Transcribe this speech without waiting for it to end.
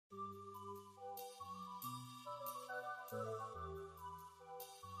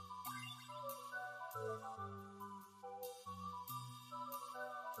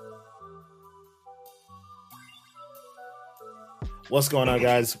What's going on,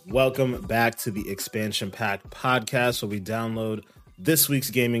 guys? Welcome back to the Expansion Pack podcast, where we download this week's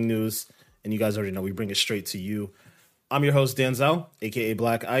gaming news, and you guys already know we bring it straight to you. I'm your host, Denzel, aka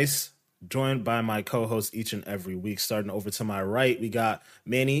Black Ice, joined by my co-host each and every week. Starting over to my right, we got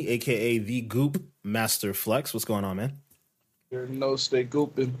Manny, aka The Goop Master Flex. What's going on, man? Stay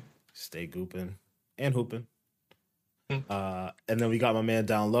gooping. Stay gooping and hooping. And then we got my man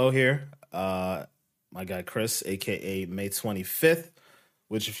down low here, my guy Chris, aka May 25th.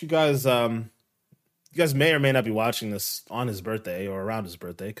 Which, if you guys may or may not be watching this on his birthday or around his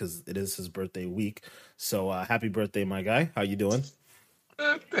birthday, because it is his birthday week. So happy birthday, my guy. How you doing?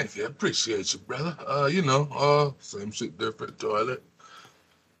 Thank you. I appreciate you, brother. Same shit, different toilet.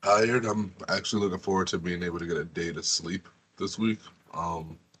 Tired. I'm actually looking forward to being able to get a day to sleep this week. Feel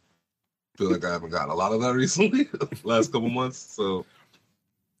like I haven't gotten a lot of that recently, last couple months. So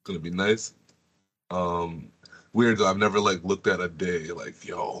it's gonna be nice. Weird though. I've never looked at a day like,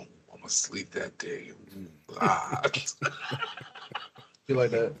 yo, I'm gonna sleep that day. You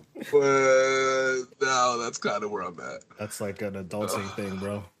like that? But no, that's kind of where I'm at. That's like an adulting thing,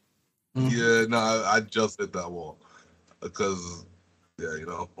 bro. Yeah, no, I just hit that wall because,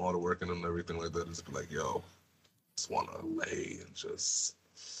 all the working and everything like that. Just be like, yo, just want to lay and just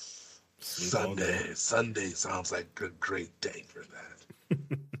Sunday sounds like a great day for that.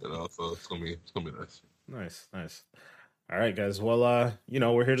 So it's gonna be nice. Nice. All right, guys. Well,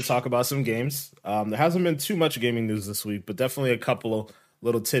 we're here to talk about some games. There hasn't been too much gaming news this week, but definitely a couple of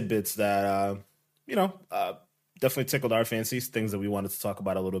little tidbits that, definitely tickled our fancies, things that we wanted to talk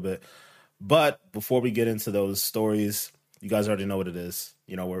about a little bit. But before we get into those stories, you guys already know what it is.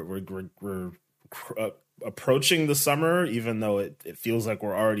 We're approaching the summer, even though it feels like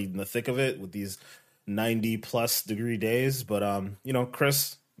we're already in the thick of it with these 90+ degree days. But,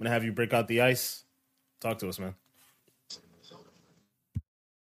 Chris, I'm going to have you break out the ice. Talk to us, man.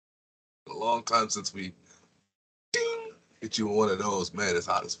 A long time since we hit you in one of those. Man, it's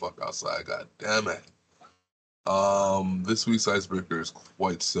hot as fuck outside. God damn it. This week's icebreaker is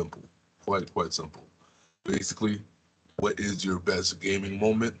quite simple. Quite simple. Basically, what is your best gaming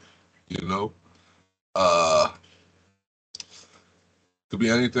moment? Could be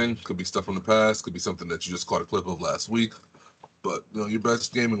anything. Could be stuff from the past. Could be something that you just caught a clip of last week. But your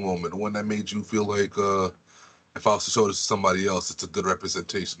best gaming moment, the one that made you feel like if I was to show this to somebody else, it's a good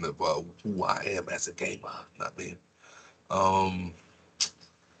representation of who I am as a gamer. Not me.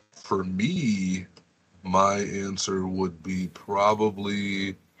 For me, my answer would be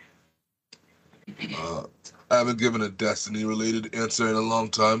probably. I haven't given a Destiny-related answer in a long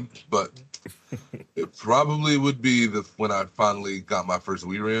time, but it probably would be when I finally got my first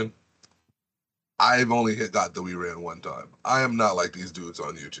Wii Ran. I've only got the Wii Ran one time. I am not like these dudes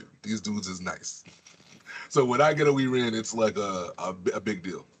on YouTube. These dudes is nice. So when I get a Wii Ran, it's like a big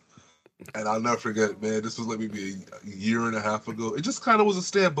deal. And I'll never forget, man, this was maybe a year and a half ago. It just kind of was a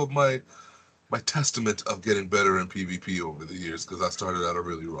stamp of my testament of getting better in PvP over the years, because I started at a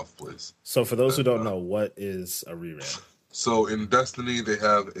really rough place. So for those who don't know, what is a Wii Ran? So in Destiny, they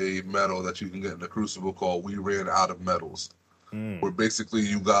have a medal that you can get in the Crucible called We Ran Out of Medals. Where basically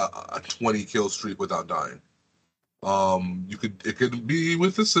you got a 20 kill streak without dying. It could be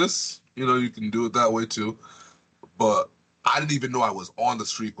with assists, you can do it that way too. But I didn't even know I was on the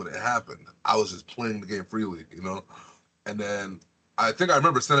streak when it happened. I was just playing the game freely, And then I think I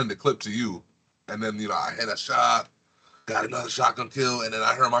remember sending the clip to you, and then I had a shot, got another shotgun kill, and then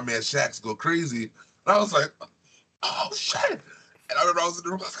I heard my man Shax go crazy, and I was like, oh shit! And I remember I was in the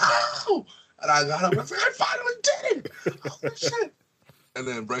room, I was like, oh! And I got up and I was like, I finally did it! Oh, shit. And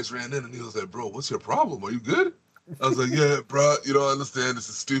then Bryce ran in and he was like, bro, what's your problem? Are you good? I was like, yeah, bro, you don't understand. This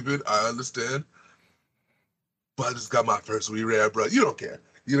is stupid. I understand. But I just got my first Wii Ran, bro. You don't care.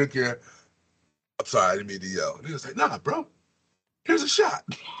 You don't care. I'm sorry, I didn't mean to yell. And he was like, nah, bro, here's a shot.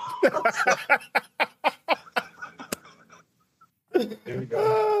 There we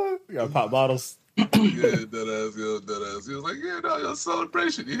go. We got pop bottles. Yeah, deadass. He was like, yeah, no, your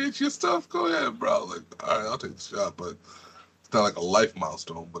celebration. You hit your stuff? Go ahead, bro. I was like, all right, I'll take the shot, but it's not like a life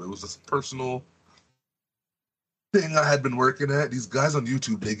milestone, but it was just a personal thing I had been working at. These guys on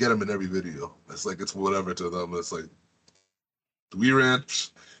YouTube, they get them in every video. It's like, it's whatever to them. It's like, we ran.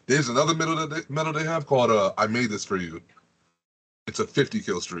 There's another medal they have called I Made This For You. It's a 50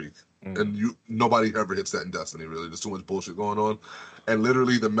 kill streak. And nobody ever hits that in Destiny, really. There's too much bullshit going on. And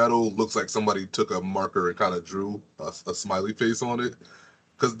literally the medal looks like somebody took a marker and kind of drew a smiley face on it,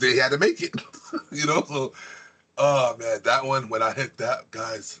 because they had to make it. So, oh man, that one, when I hit that,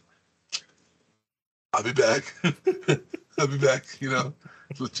 guys, I'll be back. I'll be back, just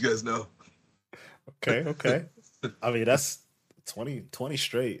let you guys know. Okay. I mean, that's 20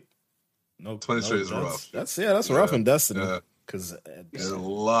 straight. No, 20 straight is rough. That's rough in Destiny. Yeah. Because There's a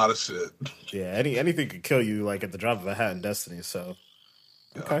lot of shit. Yeah, anything could kill you like at the drop of a hat in Destiny. So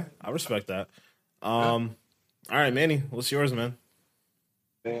okay, I respect that. All right, Manny, what's yours, man?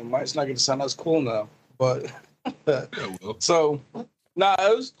 Man, mine's not gonna sound as cool now, but Yeah, well. so it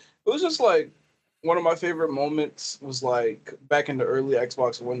was just like one of my favorite moments was like back in the early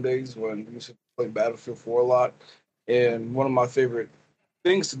Xbox One days when we used to play Battlefield 4 a lot, and one of my favorite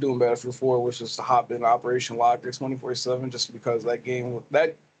things to do in Battlefield 4 was just to hop in Operation Locker 24/7, just because that game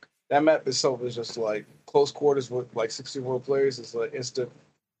that map itself is just like close quarters with like 64 players. It's like instant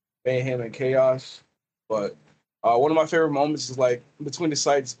mayhem and chaos. But one of my favorite moments is like between the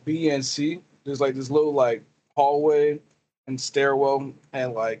sites B and C. There's like this little like hallway and stairwell,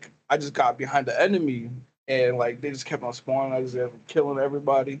 and like I just got behind the enemy, and like they just kept on spawning. I just kept killing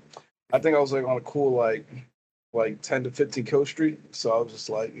everybody. I think I was like on a cool like 10 to 15 kill streak. So I was just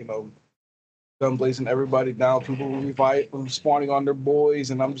like, gun blazing everybody down. People were spawning on their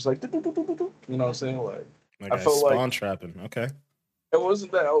boys, and I'm just like, you know what I'm saying? Like I felt like spawn trapping. Okay. It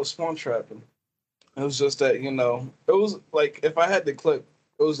wasn't that I was spawn trapping. It was just that, it was like if I had the clip,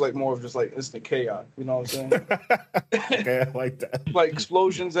 it was like more of just like instant chaos. You know what I'm saying? Okay, I like that. Like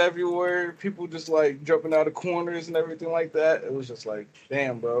explosions everywhere, people just like jumping out of corners and everything like that. It was just like,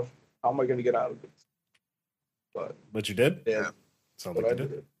 damn, bro, how am I gonna get out of this? But you did? Yeah. Sounds But like I you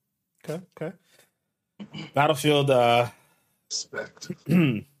did. did. Okay. Battlefield. Respect.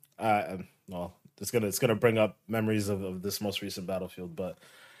 Well, it's gonna bring up memories of this most recent Battlefield, but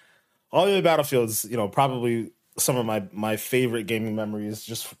all the other Battlefields, probably some of my favorite gaming memories,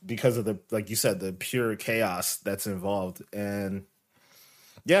 just because of the, like you said, the pure chaos that's involved. And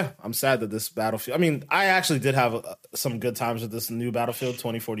yeah, I'm sad that this Battlefield. I mean, I actually did have some good times with this new Battlefield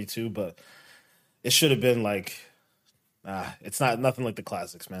 2042, but it should have been like, it's nothing like the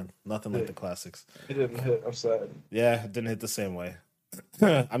classics, man. Nothing like the classics. It didn't hit. I'm sad. Yeah, it didn't hit the same way.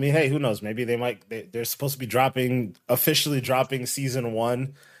 I mean, hey, who knows? Maybe they're supposed to be officially dropping season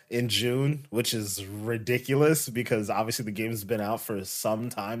 1 in June, which is ridiculous because obviously the game's been out for some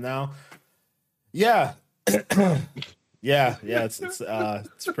time now. Yeah. yeah, it's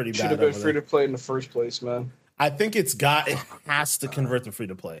pretty bad. Should have been free to play in the first place, man. I think it has to convert to free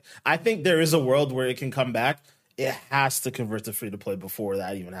to play. I think there is a world where it can come back. It has to convert to free to play before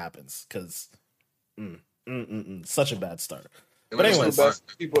that even happens, because such a bad start. But anyways,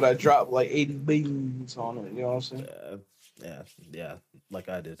 people that drop like 80 beans on it, you know what I'm saying? Yeah, like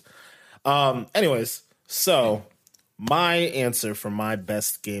I did. Anyways, so my answer for my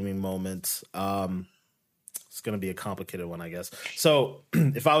best gaming moment, it's going to be a complicated one, I guess. So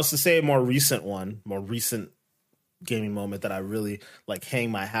if I was to say a more recent gaming moment that I really like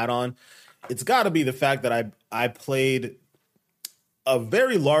hang my hat on, it's got to be the fact that I played a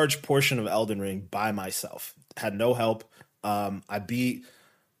very large portion of Elden Ring by myself. Had no help. I beat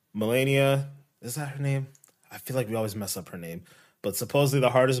Melania. Is that her name? I feel like we always mess up her name. But supposedly the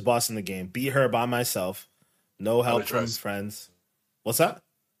hardest boss in the game. Beat her by myself. No help from friends. What's that?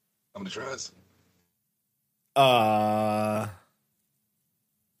 How many tries? Not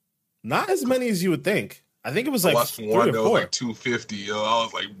as many as you would think. I think it was like 3 or 4. That was like 250. Yo, I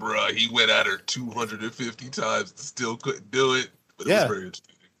was like, bruh, he went at her 250 times, still couldn't do it. But it was very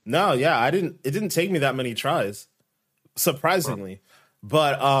interesting. No, yeah, it didn't take me that many tries, surprisingly.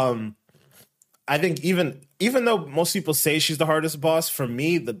 But I think even though most people say she's the hardest boss, for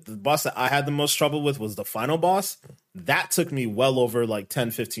me, the boss that I had the most trouble with was the final boss. That took me well over like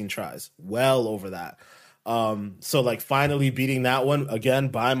 10, 15 tries. Well over that. So like finally beating that one again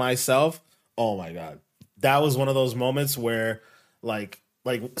by myself. Oh my God. That was one of those moments where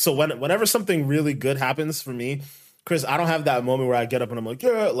so whenever something really good happens for me, Chris, I don't have that moment where I get up and I'm like,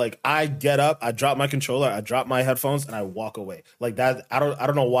 yeah, like I get up, I drop my controller, I drop my headphones, and I walk away. Like that, I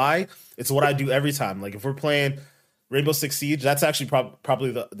don't know why. It's what I do every time. Like if we're playing Rainbow Six Siege, that's actually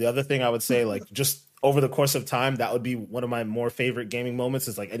probably the other thing I would say, like just over the course of time, that would be one of my more favorite gaming moments,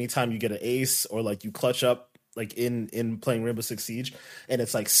 is like anytime you get an ace or like you clutch up like in playing Rainbow Six Siege and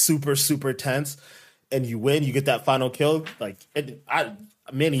it's like super, super tense and you win, you get that final kill. Like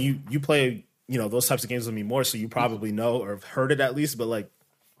Manny, you play those types of games with me more, so you probably know or have heard it at least. But like,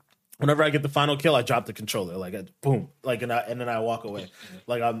 whenever I get the final kill, I drop the controller, like boom, like and then I walk away.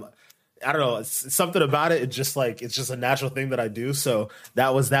 Like I don't know, it's something about it. It's just a natural thing that I do. So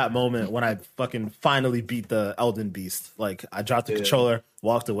that was that moment when I fucking finally beat the Elden Beast. Like I dropped the controller,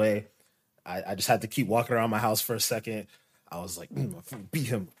 walked away. I just had to keep walking around my house for a second. I was like, beat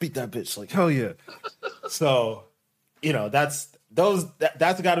that bitch, like hell yeah. So that's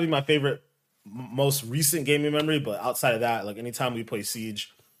got to be my favorite most recent gaming memory, but outside of that, like anytime we play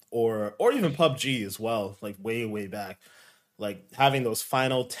Siege or even PUBG as well, like way back, like having those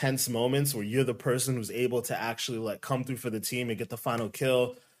final tense moments where you're the person who's able to actually like come through for the team and get the final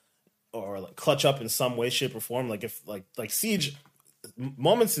kill or like clutch up in some way, shape, or form. Like if like Siege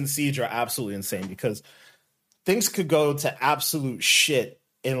moments in Siege are absolutely insane because things could go to absolute shit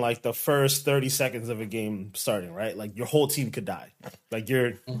in like the first 30 seconds of a game starting, right? Like your whole team could die. Like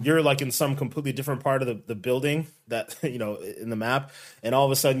you're like in some completely different part of the building that, you know, in the map. And all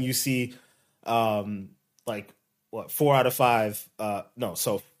of a sudden you see like what, 4 out of 5,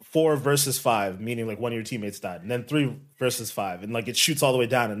 so 4 versus 5, meaning like one of your teammates died. And then 3 versus 5. And like it shoots all the way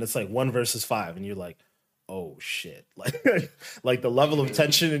down and it's like 1 versus 5. And you're like, oh shit. Like the level of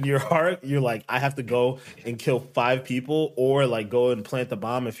tension in your heart, you're like, I have to go and kill 5 people or like go and plant the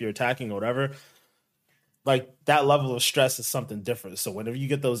bomb if you're attacking or whatever. Like that level of stress is something different. So whenever you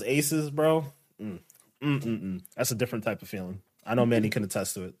get those aces, bro, that's a different type of feeling. I know Manny can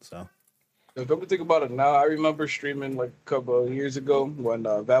attest to it. So if I'm think about it now, I remember streaming like a couple of years ago when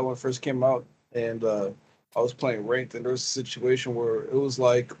Valorant first came out, and I was playing ranked, and there was a situation where it was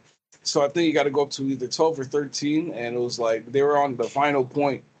like, so I think you got to go up to either 12 or 13, and it was like they were on the final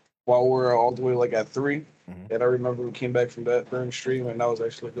point while we're all the way like at 3. Mm-hmm. And I remember we came back from that during stream, and that was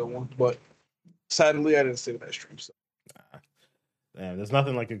actually a good one. But sadly, I didn't stay to that stream. So. Man, there's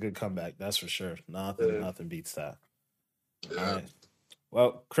nothing like a good comeback, that's for sure. Nothing beats that. Yeah. All right.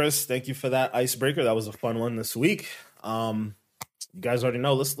 Well, Chris, thank you for that icebreaker. That was a fun one this week. You guys already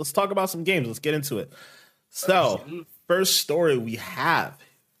know. Let's talk about some games. Let's get into it. So, first story we have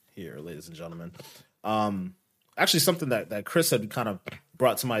here, ladies and gentlemen. Actually, something that Chris had kind of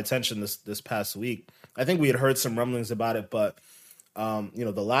brought to my attention this past week. I think we had heard some rumblings about it, but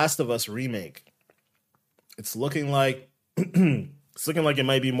the Last of Us remake. It's looking like it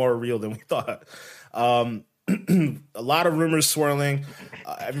might be more real than we thought. A lot of rumors swirling.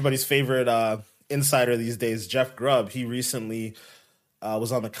 Everybody's favorite insider these days, Jeff Grubb, he recently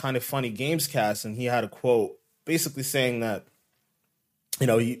was on the Kind of Funny Games cast, and he had a quote basically saying that, you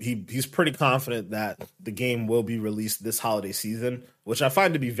know, he's pretty confident that the game will be released this holiday season, which I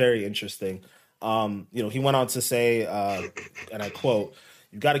find to be very interesting. He went on to say, and I quote,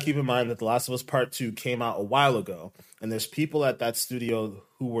 "You've got to keep in mind that The Last of Us Part 2 came out a while ago, and there's people at that studio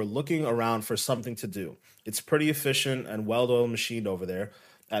who were looking around for something to do. It's pretty efficient and well-oiled machine over there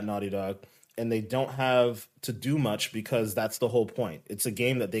at Naughty Dog, and they don't have to do much because that's the whole point. It's a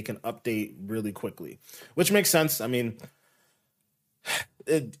game that they can update really quickly," which makes sense. I mean,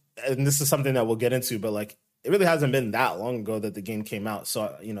 and this is something that we'll get into, but like, it really hasn't been that long ago that the game came out.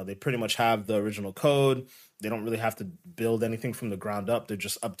 So, they pretty much have the original code. They don't really have to build anything from the ground up. They're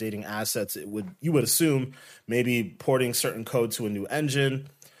just updating assets. You would assume maybe porting certain code to a new engine.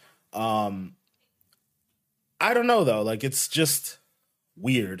 I don't know though. Like, it's just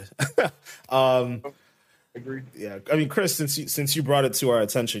weird. Agreed. Yeah. I mean, Chris, since you brought it to our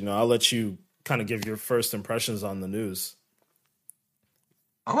attention, I'll let you kind of give your first impressions on the news.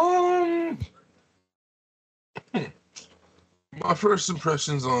 My first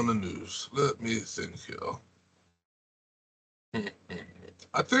impressions on the news. Let me think here.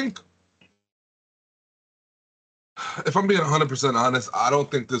 I think, if I'm being 100% honest, I don't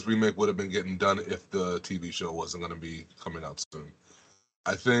think this remake would have been getting done if the TV show wasn't going to be coming out soon.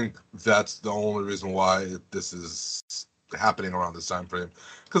 I think that's the only reason why this is happening around this time frame.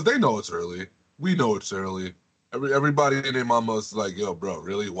 Because they know it's early. We know it's early. Everybody and their mama's like, yo, bro,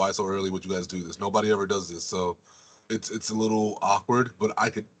 really? Why so early would you guys do this? Nobody ever does this. So it's a little awkward, but I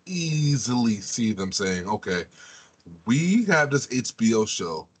could easily see them saying, okay, we have this HBO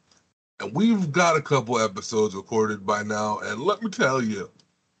show, and we've got a couple episodes recorded by now, and let me tell you,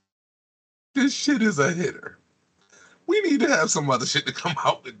 this shit is a hitter. We need to have some other shit to come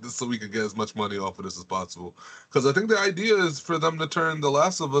out with this so we can get as much money off of this as possible. Because I think the idea is for them to turn The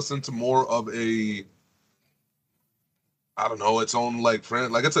Last of Us into more of a, I don't know, its own like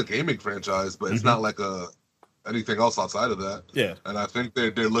it's a gaming franchise, but it's not like anything else outside of that. Yeah. And I think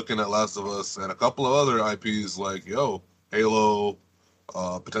they're looking at Last of Us and a couple of other IPs like, Halo,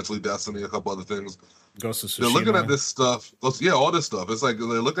 potentially Destiny, a couple other things. Ghost of Tsushima. They're looking at this stuff. Yeah, all this stuff. It's like they're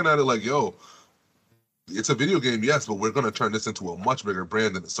looking at it like, it's a video game, yes, but we're going to turn this into a much bigger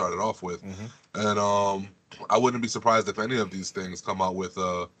brand than it started off with. And I wouldn't be surprised if any of these things come out with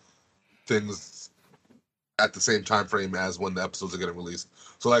things at the same time frame as when the episodes are getting released.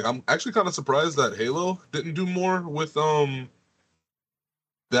 So like, I'm actually kind of surprised that Halo didn't do more with that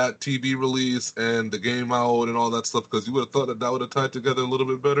TV release and the game out and all that stuff, because you would have thought that would have tied together a little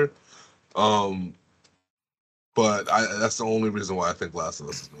bit better. But that's the only reason why I think Last of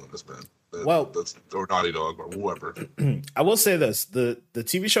Us is doing this, man. That's or Naughty Dog or whoever. I will say this: the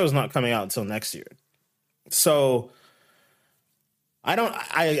TV show is not coming out until next year, so I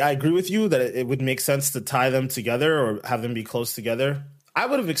agree with you that it would make sense to tie them together or have them be close together. I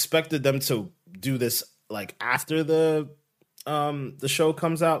would have expected them to do this like after the show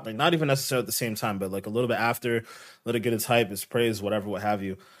comes out, like not even necessarily at the same time, but like a little bit after, let it get its hype, its praise, whatever, what have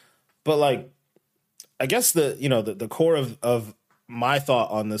you. But like, I guess the core of my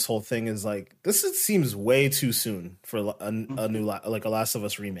thought on this whole thing is like, seems way too soon for a new, like a Last of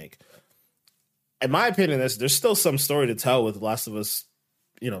Us remake. In my opinion, there's still some story to tell with Last of Us,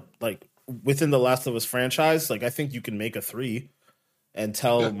 like within the Last of Us franchise. Like I think you can make a 3 and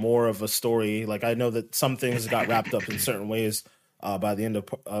tell more of a story. Like I know that some things got wrapped up in certain ways by the end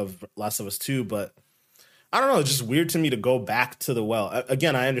of Last of Us 2, but I don't know. It's just weird to me to go back to the well.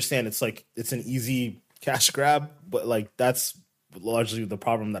 Again, I understand it's like it's an easy cash grab, but like that's largely the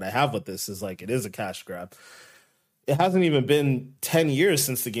problem that I have with this is like it is a cash grab. It hasn't even been 10 years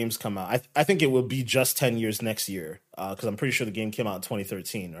since the game's come out. I think it will be just 10 years next year because I'm pretty sure the game came out in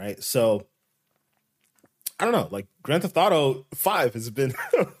 2013, right? So I don't know. Like Grand Theft Auto 5 has been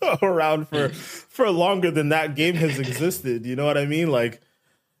around for longer than that game has existed. You know what I mean? Like,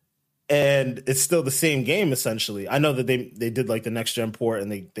 and it's still the same game essentially. I know that they did like the next gen port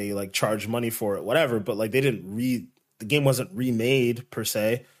and they like charge money for it, whatever. But like they didn't the game wasn't remade per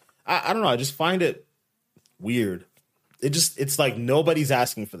se. I don't know. I just find it weird. It's like nobody's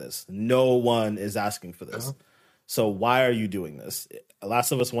asking for this. No one is asking for this. So why are you doing this?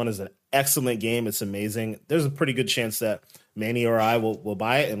 Last of Us 1 is an excellent game. It's amazing. There's a pretty good chance that Manny or I will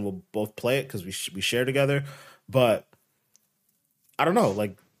buy it and we'll both play it because we share together. But I don't know.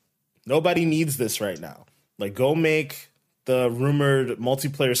 Like nobody needs this right now. Like go make the rumored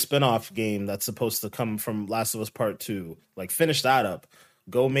multiplayer spinoff game that's supposed to come from Last of Us Part 2. Like finish that up.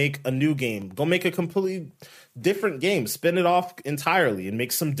 Go make a new game. Go make a completely different game. Spin it off entirely and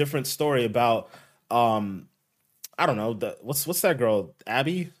make some different story about I don't know, what's that girl?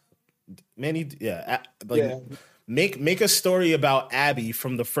 Abby? Manny? Yeah. Make a story about Abby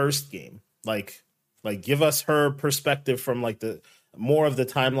from the first game. Like give us her perspective from like the more of the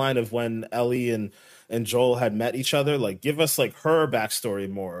timeline of when Ellie and Joel had met each other. Like give us like her backstory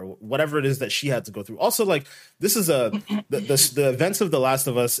more, whatever it is that she had to go through. Also, like this is the events of The Last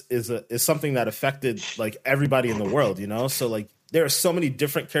of Us is something that affected like everybody in the world, you know? So like there are so many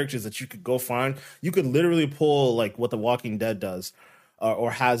different characters that you could go find. You could literally pull like what The Walking Dead does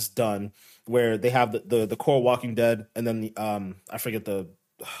or has done, where they have the core Walking Dead, and then I forget the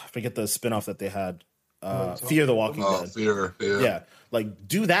spinoff that they had, Fear the Walking Dead. Fear, yeah. Like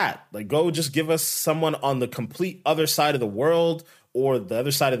do that. Like go just give us someone on the complete other side of the world or the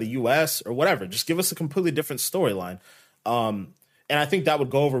other side of the US or whatever. Just give us a completely different storyline. And I think that would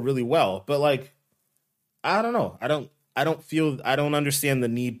go over really well. But like, I don't know. I don't understand the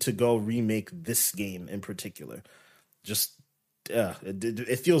need to go remake this game in particular. Just,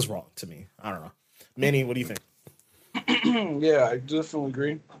 it feels wrong to me. I don't know. Manny, what do you think? Yeah, I definitely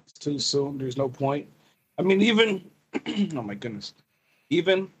agree. It's too soon. There's no point. I mean, even, oh my goodness,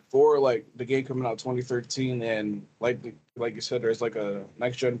 even for like the game coming out 2013 and like you said, there's like a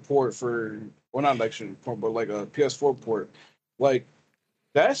next gen port not next gen port, but like a PS4 port. Like,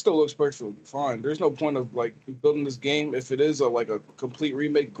 that still looks perfectly fine. There's no point of like building this game if it is like a complete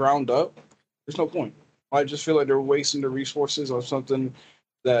remake ground up. There's no point. I just feel like they're wasting the resources on something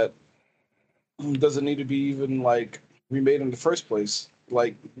that doesn't need to be even like remade in the first place.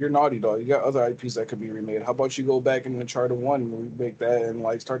 Like you're Naughty Dog, you got other IPs that could be remade. How about you go back in Uncharted 1 and remake that and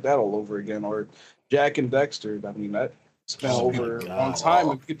like start that all over again? Or Jack and Dexter. I mean that spent over a long time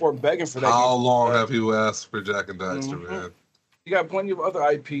and people are begging for that. How long have you asked for Jack and Dexter, man? You got plenty of other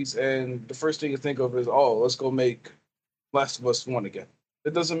IPs, and the first thing you think of is, let's go make Last of Us 1 again.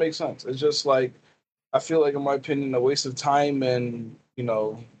 It doesn't make sense. It's just like, I feel like, in my opinion, a waste of time and,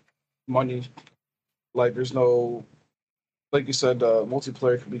 money. Like, there's no, like you said,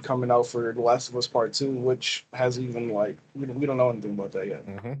 multiplayer could be coming out for The Last of Us Part 2, which hasn't even, like, we don't know anything about that yet.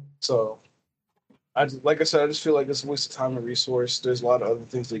 Mm-hmm. So, like I said, I just feel like it's a waste of time and resource. There's a lot of other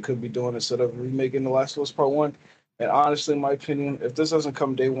things they could be doing instead of remaking The Last of Us Part 1. And honestly, in my opinion, if this doesn't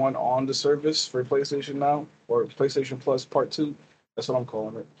come day one on the service for PlayStation Now or PlayStation Plus Part 2, that's what I'm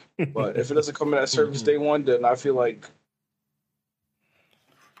calling it. But if it doesn't come in that service day one, then I feel like,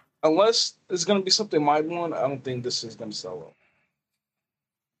 unless it's going to be something mind-blowing, I don't think this is going to sell well.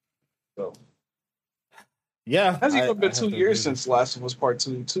 So, yeah. It hasn't even been 2 years since Last of Us Part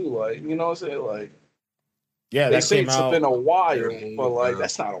 2, too. Like, you know what I'm saying? Like, yeah, they say it's been a while, but like,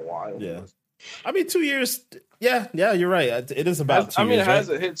 that's not a while. Yeah. I mean, 2 years. Yeah, you're right. It is about 2 I mean, years. it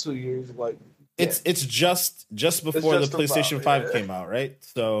hasn't hit 2 years. Like, it's just before just the PlayStation about, 5 yeah. came out, right?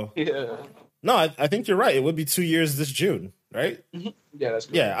 So Yeah. no, I think you're right. It would be 2 years this June, right? Yeah, that's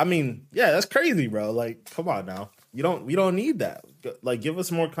great. Yeah, I mean, yeah, that's crazy, bro. Like, come on now. We don't need that. Like, give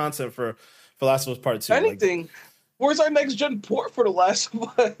us more content for Last of Us Part 2. Anything. Where's our next gen port for The Last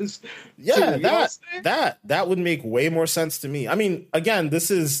of Us? Yeah, You know what I'm saying? that would make way more sense to me. I mean, again, this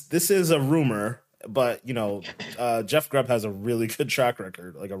is a rumor, but you know, Jeff Grubb has a really good track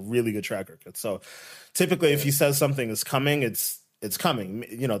record, like a really good track record. So typically, if he says something is coming, it's coming.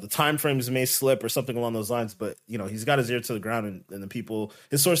 You know, the time frames may slip or something along those lines, but you know, he's got his ear to the ground, and the people,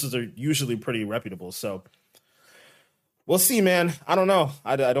 his sources are usually pretty reputable. So we'll see, man. I don't know.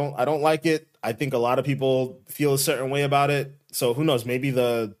 I don't like it. I think a lot of people feel a certain way about it. So who knows? Maybe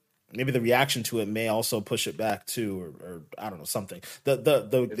the reaction to it may also push it back too, or I don't know, something.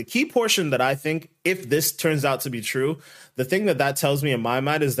 The key portion that I think, if this turns out to be true, the thing that tells me in my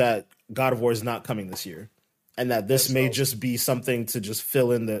mind is that God of War is not coming this year, and that this may just be something to just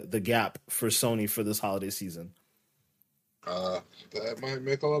fill in the gap for Sony for this holiday season. That might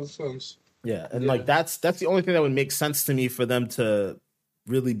make a lot of sense. Yeah, and like that's the only thing that would make sense to me for them to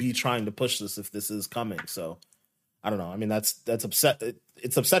really be trying to push this if this is coming. So I don't know. I mean, that's upset.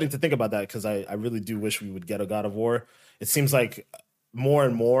 It's upsetting to think about that because I really do wish we would get a God of War. It seems like more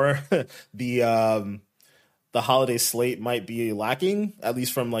and more the holiday slate might be lacking, at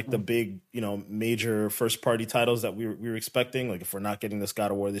least from like the big, you know, major first party titles that we were expecting. Like if we're not getting this God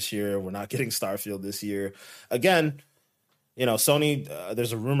of War this year, we're not getting Starfield this year. Again, you know, Sony,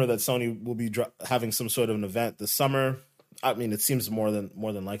 there's a rumor that Sony will be having some sort of an event this summer. I mean, it seems more than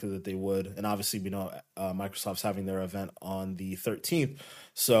likely that they would. And obviously we know Microsoft's having their event on the 13th.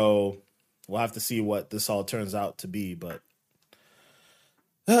 So we'll have to see what this all turns out to be, but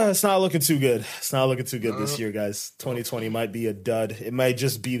it's not looking too good. It's not looking too good this year, guys. 2020 might be a dud. It might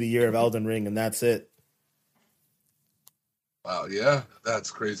just be the year of Elden Ring, and that's it. Wow, yeah, that's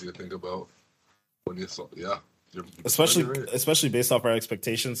crazy to think about. When you saw, yeah, especially based off our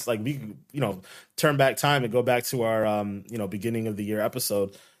expectations. Like we, you know, turn back time and go back to our, you know, beginning of the year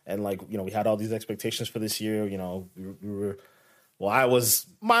episode, and like, you know, we had all these expectations for this year. You know, we were. Well, I was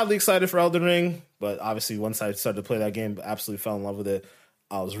mildly excited for Elden Ring, but obviously once I started to play that game, absolutely fell in love with it.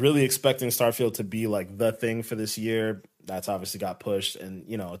 I was really expecting Starfield to be like the thing for this year. That's obviously got pushed, and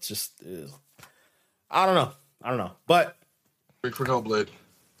you know, it's just I don't know. But wait for Hellblade.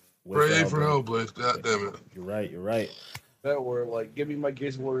 Pray for Hellblade. God damn it. You're right. That were like, give me my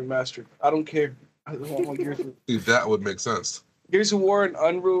Gears of War remastered. I don't care. I don't want my Gears of War. See, that would make sense. Gears of War and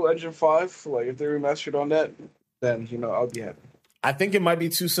Unreal Engine 5, like if they remastered on that, then you know I'll be happy. I think it might be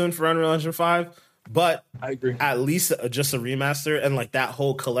too soon for Unreal Engine 5, but I agree. At least just a remaster and like that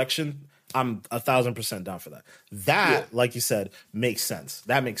whole collection, I'm 1,000% down for that. That, like you said, makes sense.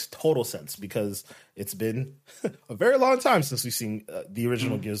 That makes total sense because it's been a very long time since we've seen the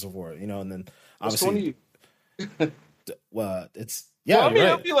original Gears of War, you know, and then obviously, well, it's Well, I mean,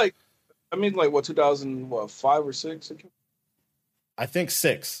 it'll be like, what 2005 or 6? I think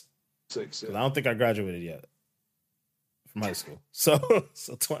 6. 6. Yeah. I don't think I graduated yet from high school, so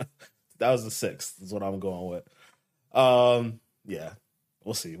 2006 is what I'm going with. Yeah,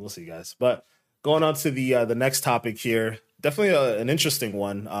 we'll see, guys. But going on to the next topic here, definitely an interesting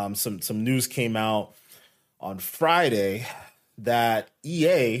one. Some news came out on Friday that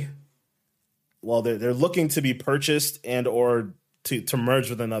EA, well, they're looking to be purchased and or to merge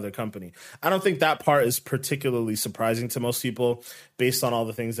with another company. I don't think that part is particularly surprising to most people based on all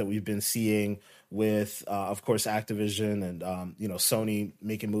the things that we've been seeing with, of course, Activision and, you know, Sony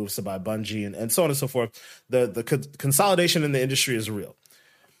making moves to buy Bungie and so on and so forth. The consolidation in the industry is real.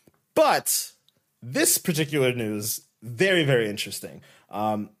 But this particular news, very, very interesting.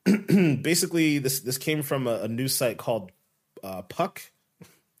 Basically, this came from a news site called Puck.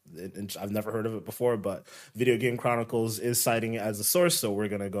 I've never heard of it before, but Video Game Chronicles is citing it as a source, so we're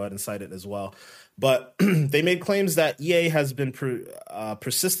going to go ahead and cite it as well. But they made claims that EA has been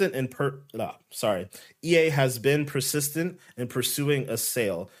persistent in pursuing a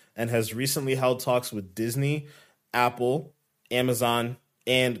sale and has recently held talks with Disney, Apple, Amazon,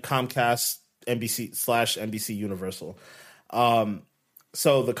 and Comcast, NBC Universal.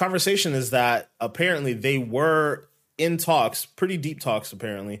 So the conversation is that apparently they were in talks, pretty deep talks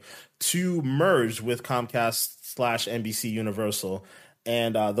apparently, to merge with Comcast / NBC Universal.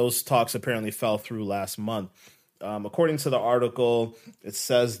 And those talks apparently fell through last month. According to the article, it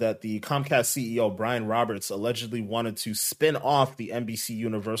says that the Comcast CEO, Brian Roberts, allegedly wanted to spin off the NBC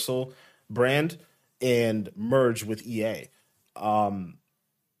Universal brand and merge with EA.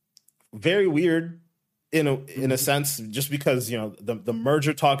 very weird in a sense, just because, you know, the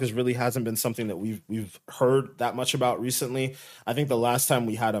merger talk really hasn't been something that we've heard that much about recently. I think the last time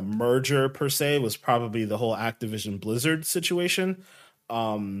we had a merger per se was probably the whole Activision Blizzard situation.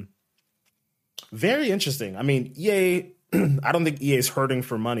 Very interesting. I mean, EA, I don't think EA is hurting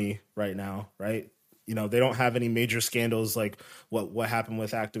for money right now, right? You know, they don't have any major scandals like what happened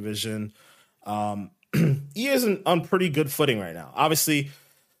with Activision. EA is on pretty good footing right now. Obviously,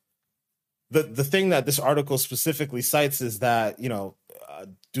 the thing that this article specifically cites is that, you know,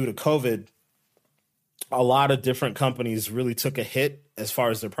 due to COVID, a lot of different companies really took a hit as far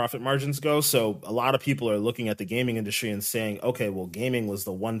as their profit margins go. So a lot of people are looking at the gaming industry and saying, okay, well, gaming was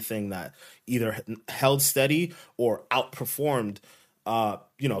the one thing that either held steady or outperformed,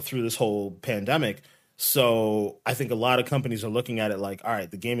 you know, through this whole pandemic. So I think a lot of companies are looking at it like, all right,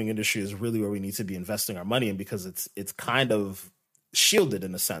 the gaming industry is really where we need to be investing our money in, because it's kind of shielded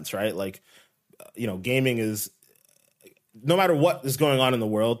in a sense, right? Like, you know, gaming is, no matter what is going on in the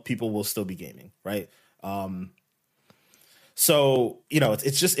world, people will still be gaming, right? So, you know,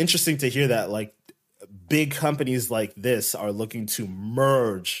 it's just interesting to hear that, like, big companies like this are looking to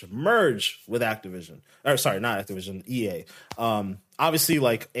merge with Activision, or sorry, not Activision, EA. Obviously,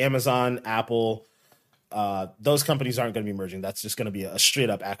 like Amazon, Apple, those companies aren't going to be merging. That's just going to be a straight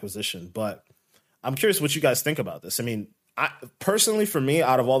up acquisition. But I'm curious what you guys think about this. I mean, personally, for me,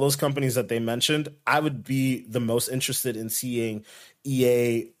 out of all those companies that they mentioned, I would be the most interested in seeing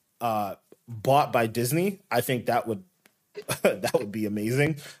EA bought by Disney. I think that would be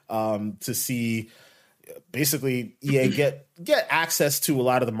amazing, to see basically EA get access to a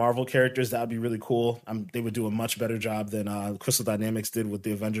lot of the Marvel characters. That would be really cool. They would do a much better job than Crystal Dynamics did with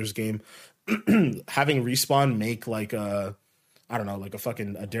the Avengers game. Having Respawn make like a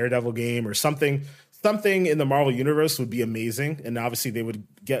Daredevil game or something in the Marvel universe would be amazing. And obviously they would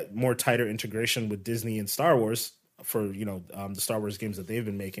get more tighter integration with Disney and Star Wars for, you know, the Star Wars games that they've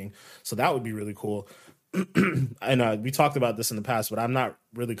been making. So that would be really cool. And we talked about this in the past, but I'm not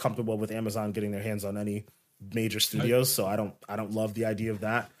really comfortable with Amazon getting their hands on any major studios. So I don't love the idea of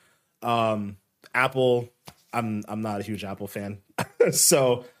that. Apple, I'm not a huge Apple fan.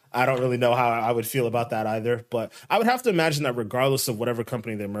 So I don't really know how I would feel about that either. But I would have to imagine that regardless of whatever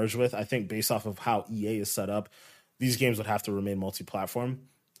company they merge with, I think based off of how EA is set up, these games would have to remain multi-platform.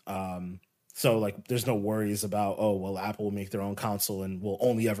 So like, there's no worries about, oh, well, Apple will make their own console and we'll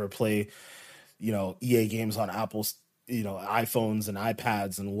only ever play, you know, EA games on Apple's, you know, iPhones and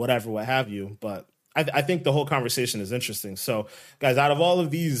iPads and whatever, what have you. But I think the whole conversation is interesting. So guys, out of all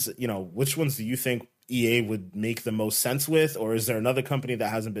of these, you know, which ones do you think EA would make the most sense with? Or is there another company that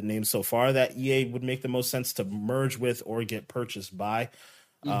hasn't been named so far that EA would make the most sense to merge with or get purchased by?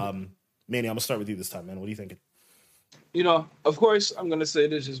 Manny, I'm gonna start with you this time, man. What are you thinking? You know, of course, I'm gonna say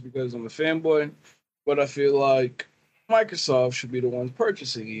this just because I'm a fanboy, but I feel like Microsoft should be the ones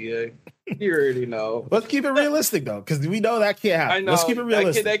purchasing EA. You already know. Let's keep it realistic though, because we know that can't happen. I know. Let's keep it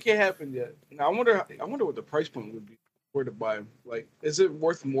realistic. That can't happen yet. Now, I wonder what the price point would be for to buy. Like, is it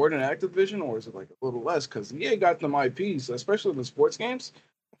worth more than Activision, or is it like a little less? Because EA got them IPs, especially the sports games.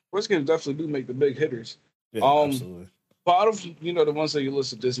 Sports games definitely do make the big hitters. Yeah, absolutely. But out of, you know, the ones that you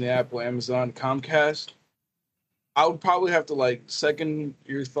listed, Disney, Apple, Amazon, Comcast, I would probably have to like second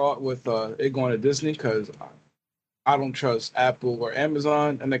your thought with it going to Disney, because I don't trust Apple or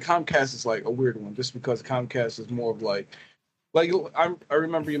Amazon, and the Comcast is like a weird one, just because Comcast is more of like I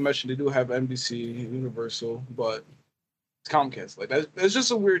remember you mentioned they do have NBC, Universal, but it's Comcast. Like that's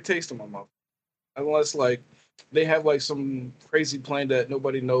just a weird taste in my mouth, unless like they have like some crazy plan that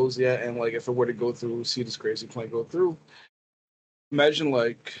nobody knows yet, and like if it were to go through, see this crazy plan go through. Imagine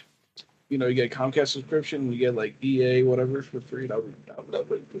like, you know, you get a Comcast subscription and you get like EA whatever for free. That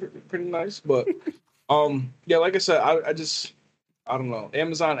would be pretty nice, but. Yeah, like I said, I don't know.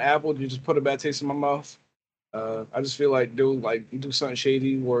 Amazon, Apple, you just put a bad taste in my mouth. I just feel like you do something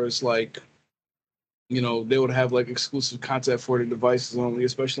shady where it's like, you know, they would have like exclusive content for their devices only,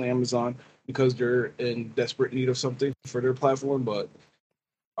 especially Amazon, because they're in desperate need of something for their platform. But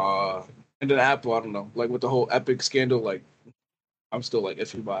and then Apple, I don't know, like with the whole Epic scandal, like I'm still like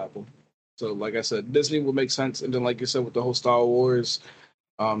iffy about Apple. So like I said, Disney will make sense, and then like you said with the whole Star Wars.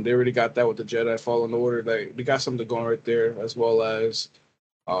 They already got that with the Jedi Fallen Order. They got something going right there, as well as,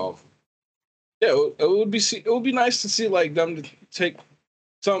 yeah, it would be nice to see like them to take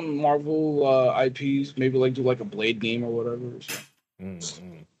some Marvel IPs, maybe like do like a Blade game or whatever. So.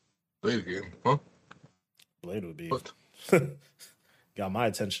 Mm-hmm. Blade game, huh? Blade would be got my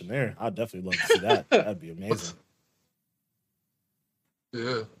attention there. I'd definitely love to see that. That'd be amazing.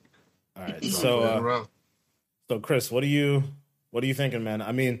 Yeah. All right, so Chris, what are you thinking, man?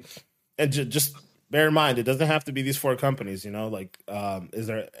 I mean, And just bear in mind, it doesn't have to be these four companies. You know, like, is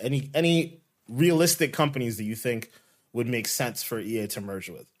there any realistic companies that you think would make sense for EA to merge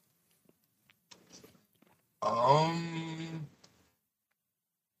with?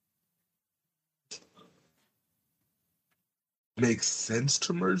 Makes sense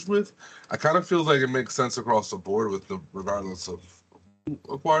to merge with. I kind of feel like it makes sense across the board with them, regardless of who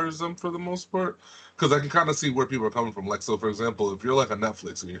acquires them for the most part. Because I can kind of see where people are coming from. Like, so for example, if you're like a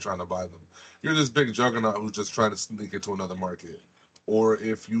Netflix and you're trying to buy them, you're this big juggernaut who's just trying to sneak into another market. Or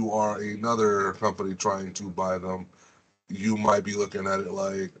if you are another company trying to buy them, you might be looking at it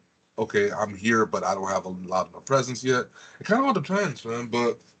like, okay, I'm here, but I don't have a lot of presence yet. It kind of all depends, man.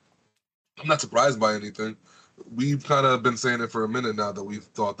 But I'm not surprised by anything. We've kind of been saying it for a minute now that we've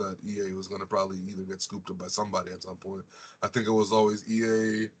thought that EA was going to probably either get scooped up by somebody at some point. I think it was always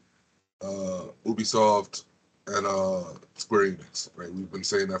EA, Ubisoft, and Square Enix, right? We've been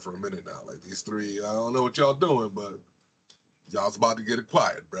saying that for a minute now. Like, these three, I don't know what y'all doing, but y'all's about to get it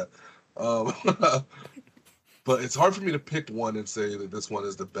quiet, bro. But it's hard for me to pick one and say that this one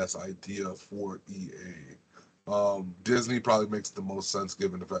is the best idea for EA. Disney probably makes the most sense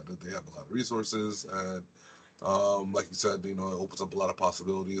given the fact that they have a lot of resources and, like you said, you know, it opens up a lot of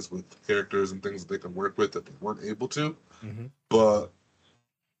possibilities with characters and things that they can work with that they weren't able to. Mm-hmm. But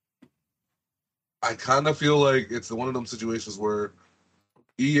I kind of feel like it's one of them situations where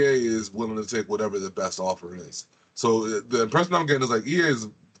EA is willing to take whatever the best offer is. So the impression I'm getting is like EA is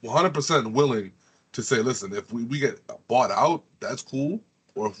 100% willing to say, listen, if we get bought out, that's cool.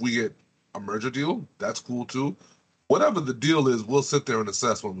 Or if we get a merger deal, that's cool too. Whatever the deal is, we'll sit there and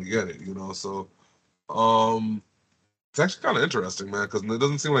assess when we get it, you know? So it's actually kind of interesting, man, because it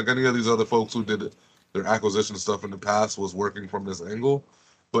doesn't seem like any of these other folks who did their acquisition stuff in the past was working from this angle.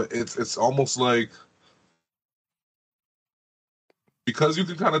 But it's almost like, because you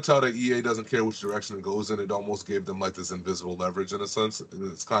can kind of tell that EA doesn't care which direction it goes in, it almost gave them like this invisible leverage in a sense.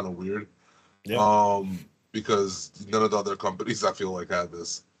 It's kind of weird. Yeah. Because none of the other companies I feel like had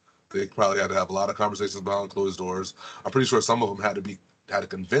this. They probably had to have a lot of conversations behind closed doors. I'm pretty sure some of them had to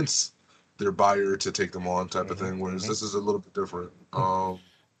convince their buyer to take them on, type of thing. Whereas this is a little bit different.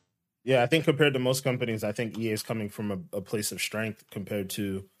 Yeah, I think compared to most companies, I think EA is coming from a place of strength compared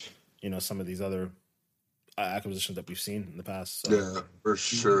to, you know, some of these other acquisitions that we've seen in the past. So. Yeah, for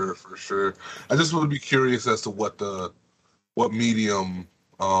sure. I just would be curious as to what medium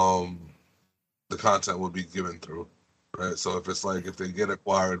the content would be given through, right? So if it's like, if they get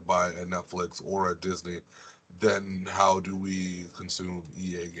acquired by a Netflix or a Disney, then how do we consume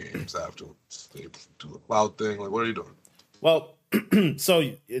EA games afterwards? They do a cloud thing? Like, what are you doing? Well,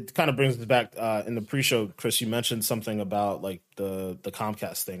 so it kind of brings us back in the pre-show, Chris, you mentioned something about like the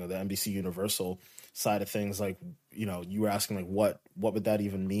Comcast thing or the NBC Universal side of things. Like, you know, you were asking like what would that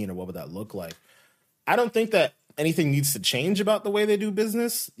even mean or what would that look like? I don't think that anything needs to change about the way they do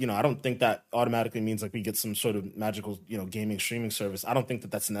business. You know, I don't think that automatically means like we get some sort of magical, you know, gaming streaming service. I don't think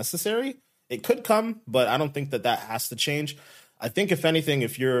that that's necessary. It could come, but I don't think that has to change. I think if anything,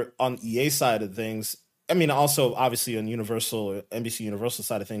 if you're on EA side of things, I mean, also obviously on Universal, NBC Universal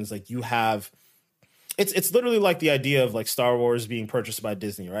side of things, like you have, it's literally like the idea of like Star Wars being purchased by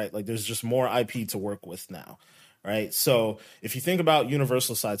Disney, right? Like there's just more IP to work with now. Right. So if you think about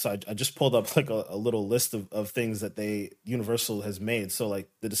Universal side, so I just pulled up like a little list of things that Universal has made. So like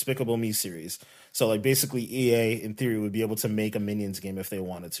the Despicable Me series. So like basically EA in theory would be able to make a Minions game if they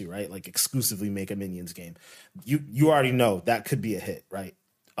wanted to, right? Like exclusively make a Minions game. You already know that could be a hit, right?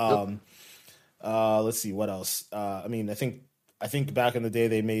 Let's see what else. I mean, I think back in the day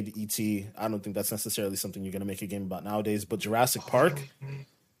they made E.T. I don't think that's necessarily something you're going to make a game about nowadays, but Jurassic Park.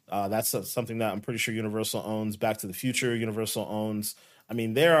 That's something that I'm pretty sure Universal owns. Back to the Future, Universal owns. I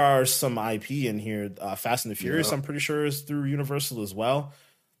mean, there are some IP in here. Fast and the Furious, I'm pretty sure, is through Universal as well.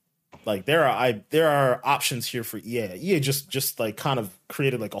 Like there are options here for EA. EA just like kind of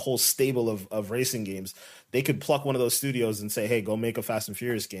created like a whole stable of racing games. They could pluck one of those studios and say, "Hey, go make a Fast and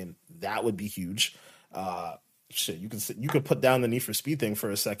Furious game." That would be huge. Shit, you could put down the Need for Speed thing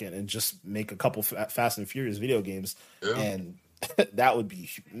for a second and just make a couple Fast and Furious video games and. That would be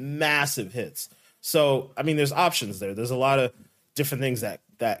massive hits. So, I mean, there's options there. There's a lot of different things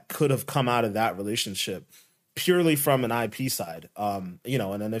that could have come out of that relationship purely from an IP side. You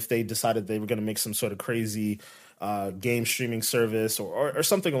know, and then if they decided they were going to make some sort of crazy game streaming service or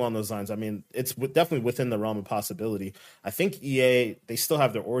something along those lines, I mean, it's definitely within the realm of possibility. I think EA, they still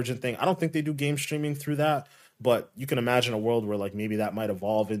have their Origin thing. I don't think they do game streaming through that, but you can imagine a world where like maybe that might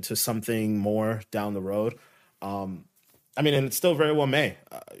evolve into something more down the road. I mean, and it still very well may.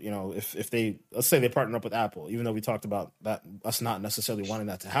 If they, let's say they partner up with Apple, even though we talked about that, us not necessarily wanting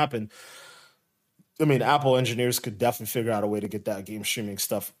that to happen. I mean, Apple engineers could definitely figure out a way to get that game streaming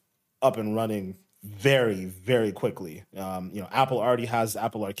stuff up and running very, very quickly. Apple already has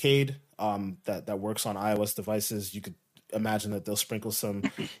Apple Arcade that works on iOS devices. You could imagine that they'll sprinkle some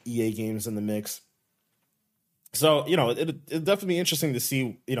EA games in the mix. So, it'll definitely be interesting to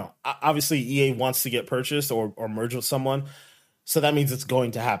see, obviously EA wants to get purchased or merge with someone. So that means it's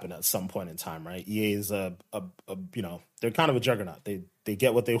going to happen at some point in time, right? EA is they're kind of a juggernaut. They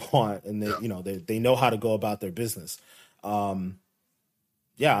get what they want, and they know how to go about their business. I'm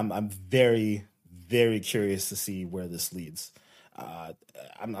very, very curious to see where this leads.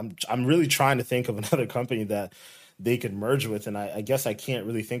 I'm really trying to think of another company that they could merge with, and I guess I can't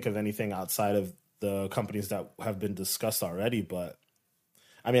really think of anything outside of the companies that have been discussed already. But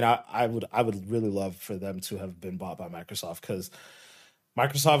I mean, I would really love for them to have been bought by Microsoft, because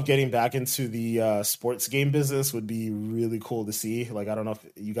Microsoft getting back into the sports game business would be really cool to see. Like, I don't know if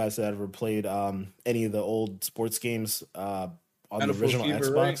you guys have ever played any of the old sports games on the original Fever,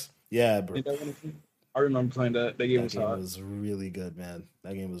 Xbox. right? Yeah, bro. I remember playing that. That game was really good, man.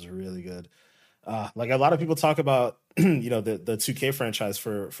 That game was really good. Like, a lot of people talk about the 2K franchise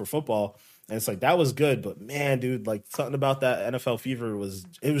for football, and it's like, that was good, but man, dude, like, something about that NFL Fever was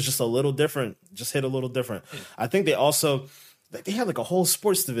just a little different. Just hit a little different. I think they also they had like a whole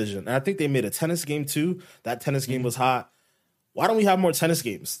sports division, and I think they made a tennis game too. That tennis game was hot. Why don't we have more tennis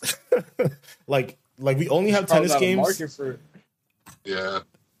games? like we only have tennis games. Market for it. Yeah,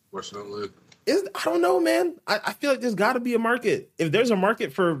 fortunately. I don't know, man. I feel like there's got to be a market. If there's a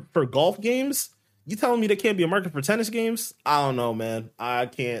market for golf games, you telling me there can't be a market for tennis games? I don't know, man. I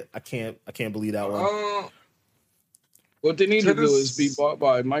can't believe that one. What they need to do is be bought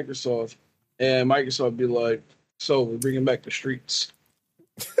by Microsoft, and Microsoft be like, "So we're bringing back the streets."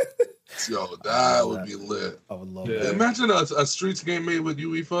 Yo, that would be lit. I would love that. Imagine a streets game made with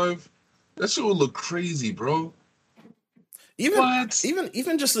UE5. That shit would look crazy, bro. Even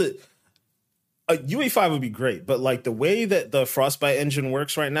just a UE5 would be great, but like the way that the Frostbite engine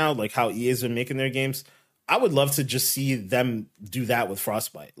works right now, like how EA's been making their games, I would love to just see them do that with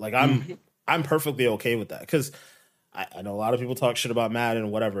Frostbite. Like, I'm perfectly okay with that, because I know a lot of people talk shit about Madden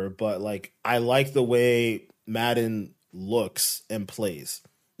and whatever, but like, I like the way Madden looks and plays.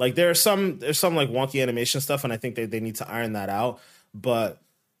 Like, there's some like wonky animation stuff, and I think they need to iron that out. But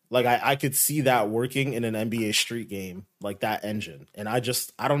like, I could see that working in an NBA Street game, like that engine. And I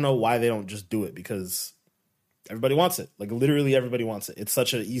don't know why they don't just do it, because everybody wants it. Like, literally everybody wants it. It's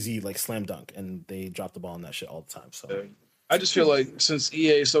such an easy, like, slam dunk, and they drop the ball on that shit all the time. So I just feel like, since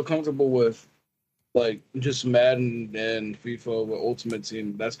EA is so comfortable with like just Madden and FIFA with Ultimate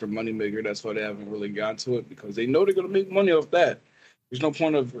Team, that's their moneymaker. That's why they haven't really gotten to it, because they know they're gonna make money off that. There's no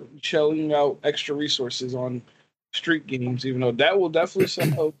point of shelling out extra resources on street games, even though that will definitely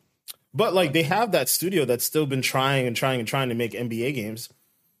sell. But like, they have that studio that's still been trying to make NBA games.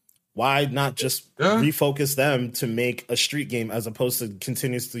 Why not just refocus them to make a street game, as opposed to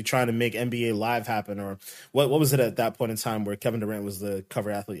continuously trying to make NBA Live happen? Or what was it at that point in time where Kevin Durant was the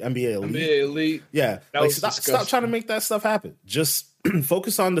cover athlete? NBA Elite. NBA Elite. Yeah. Like, stop trying to make that stuff happen. Just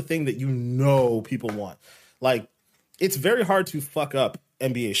focus on the thing that people want. Like, it's very hard to fuck up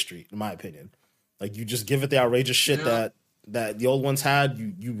NBA Street, in my opinion. Like, you just give it the outrageous shit that the old ones had.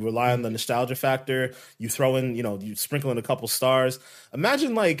 You rely on the nostalgia factor. You throw in, you sprinkle in a couple stars.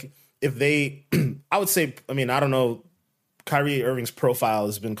 Imagine, like, if they, I would say, I mean, I don't know, Kyrie Irving's profile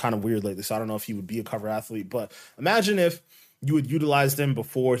has been kind of weird lately, so I don't know if he would be a cover athlete, but imagine if you would utilize him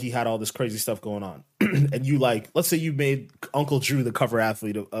before he had all this crazy stuff going on. And you, like, let's say you made Uncle Drew the cover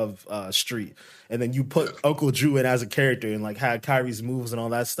athlete of Street, and then you put Uncle Drew in as a character and like had Kyrie's moves and all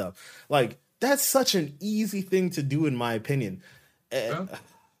that stuff. Like, that's such an easy thing to do, in my opinion.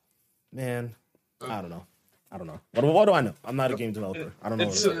 Man, I don't know. What do I know? I'm not a game developer. I don't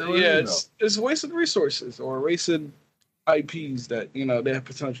know. It's wasted resources or wasted IPs that they have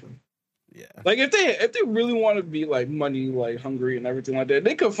potential. Yeah. Like, if they really want to be like money, like hungry and everything like that,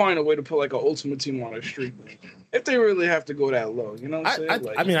 they could find a way to put like an Ultimate Team on a street. If they really have to go that low, you know what I'm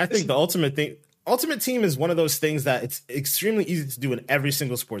saying? I think the Ultimate Team is one of those things that it's extremely easy to do in every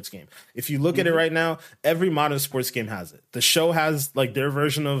single sports game. If you look at it right now, every modern sports game has it. The show has like their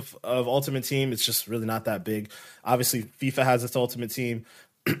version of Ultimate Team. It's just really not that big. Obviously, FIFA has its Ultimate Team.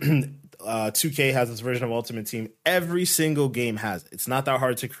 2K has its version of Ultimate Team. Every single game has it. It's not that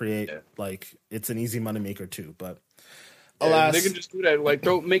hard to create. Yeah. Like, it's an easy moneymaker too. But alas, they can just do that. Like,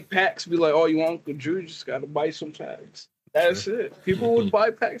 don't make packs. Be like, oh, you want Uncle Drew? You just got to buy some packs. That's it. People would buy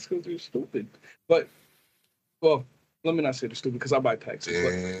packs because they're stupid. But, well, Let me not say the stupid because I buy packs.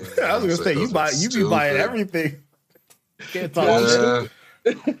 I was gonna say you be buying everything. Can't talk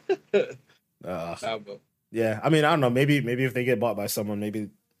shit. Yeah, I mean, I don't know. Maybe if they get bought by someone, maybe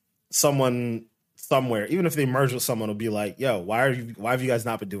someone somewhere, even if they merge with someone, will be like, "Yo, why have you guys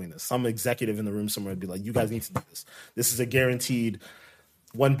not been doing this?" Some executive in the room somewhere would be like, "You guys need to do this. This is a guaranteed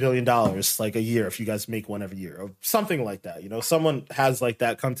 $1 billion like a year if you guys make one every year," or something like that. You know, someone has like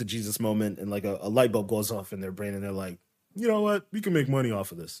that come to Jesus moment, and like a light bulb goes off in their brain, and they're like, "You know what? We can make money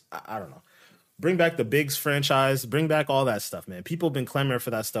off of this." I don't know. Bring back the Biggs franchise. Bring back all that stuff, man. People have been clamoring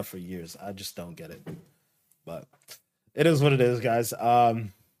for that stuff for years. I just don't get it. But it is what it is, guys.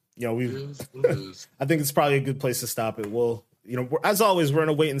 You know, I think it's probably a good place to stop it. We'll, you know, as always, we're in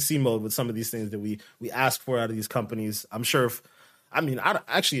a wait and see mode with some of these things that we ask for out of these companies. I'm sure I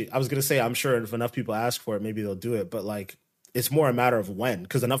was going to say, I'm sure if enough people ask for it, maybe they'll do it. But like, it's more a matter of when,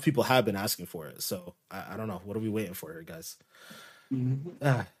 because enough people have been asking for it. So I don't know. What are we waiting for here, guys?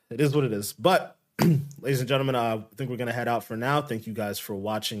 It is what it is. But ladies and gentlemen, I think we're going to head out for now. Thank you guys for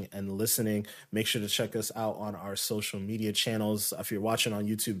watching and listening. Make sure to check us out on our social media channels. If you're watching on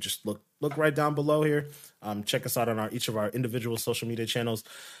YouTube, just look right down below here. Check us out on each of our individual social media channels.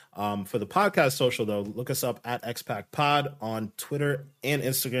 For the podcast social, though, look us up at XPack Pod on Twitter and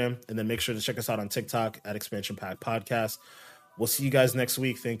Instagram. And then make sure to check us out on TikTok at Expansion Pack Podcast. We'll see you guys next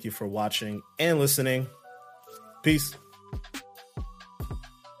week. Thank you for watching and listening. Peace.